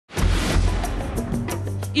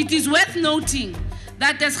It is worth noting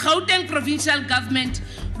that as Gauteng Provincial Government,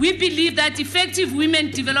 we believe that effective women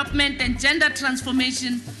development and gender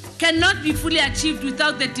transformation cannot be fully achieved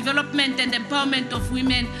without the development and empowerment of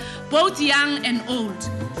women, both young and old.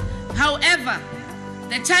 However,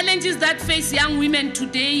 the challenges that face young women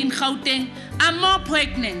today in Gauteng are more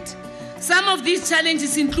poignant. Some of these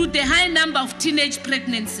challenges include the high number of teenage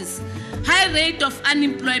pregnancies, high rate of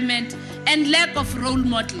unemployment, and lack of role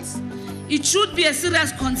models. It should be a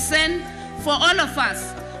serious concern for all of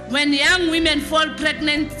us when young women fall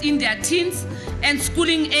pregnant in their teens and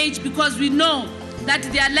schooling age, because we know that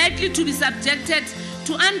they are likely to be subjected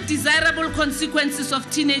to undesirable consequences of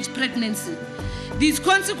teenage pregnancy. These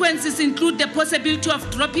consequences include the possibility of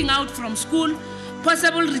dropping out from school,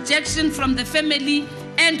 possible rejection from the family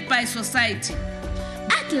and by society.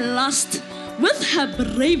 At last, with her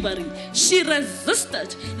bravery, she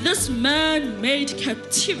resisted this man-made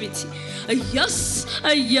captivity. Yes,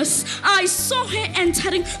 I saw her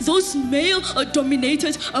entering those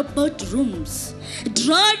male-dominated bedrooms,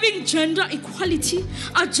 driving gender equality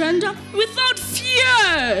agenda without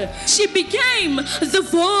fear. She became the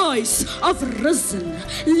voice of reason.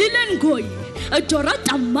 Lilian Goy,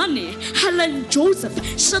 Dorota Mane, Helen Joseph,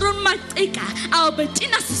 Sharon Mateka,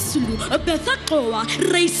 Albertina Sisulu, Betha Koa,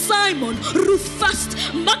 Ray Simon, Ruth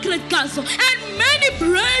Fast, Margaret Gazo, and many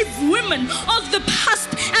brave women of the past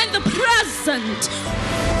and the present.